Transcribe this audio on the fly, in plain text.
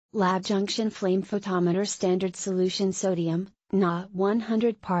Lab Junction Flame Photometer Standard Solution Sodium, Na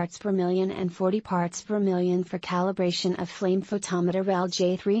 100 parts per million and 40 parts per million for calibration of flame photometer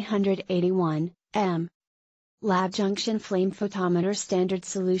LJ-381, M. Lab Junction Flame Photometer Standard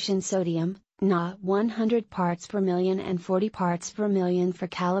Solution Sodium, Na 100 parts per million and 40 parts per million for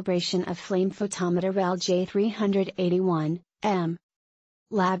calibration of flame photometer LJ-381, M.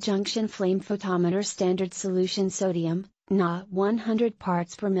 Lab Junction Flame Photometer Standard Solution Sodium, Na 100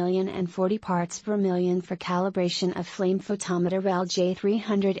 parts per million and 40 parts per million for calibration of flame photometer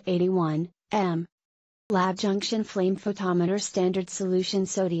LJ-381, M. Lab Junction Flame Photometer Standard Solution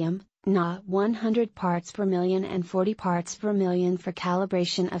Sodium, Na 100 parts per million and 40 parts per million for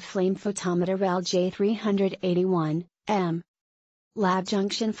calibration of flame photometer LJ-381, M. Lab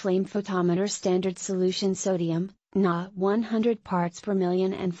Junction Flame Photometer Standard Solution Sodium, Na 100 parts per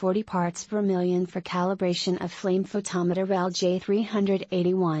million and 40 parts per million for calibration of flame photometer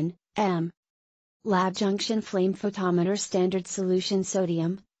LJ-381, M. Lab Junction Flame Photometer Standard Solution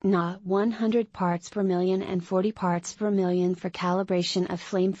Sodium, Na 100 parts per million and 40 parts per million for calibration of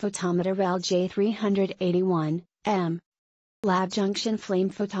flame photometer LJ-381, M. Lab Junction Flame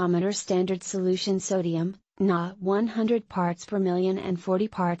Photometer Standard Solution Sodium, Na 100 parts per million and 40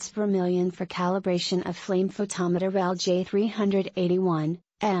 parts per million for calibration of flame photometer LJ-381,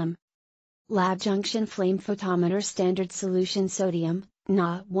 M. Lab Junction Flame Photometer Standard Solution Sodium,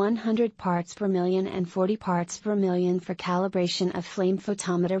 Na 100 parts per million and 40 parts per million for calibration of flame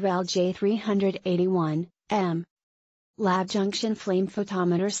photometer LJ-381, M. Lab Junction Flame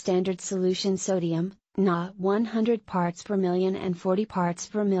Photometer Standard Solution Sodium, Na 100 parts per million and 40 parts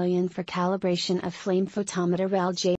per million for calibration of flame photometer LJ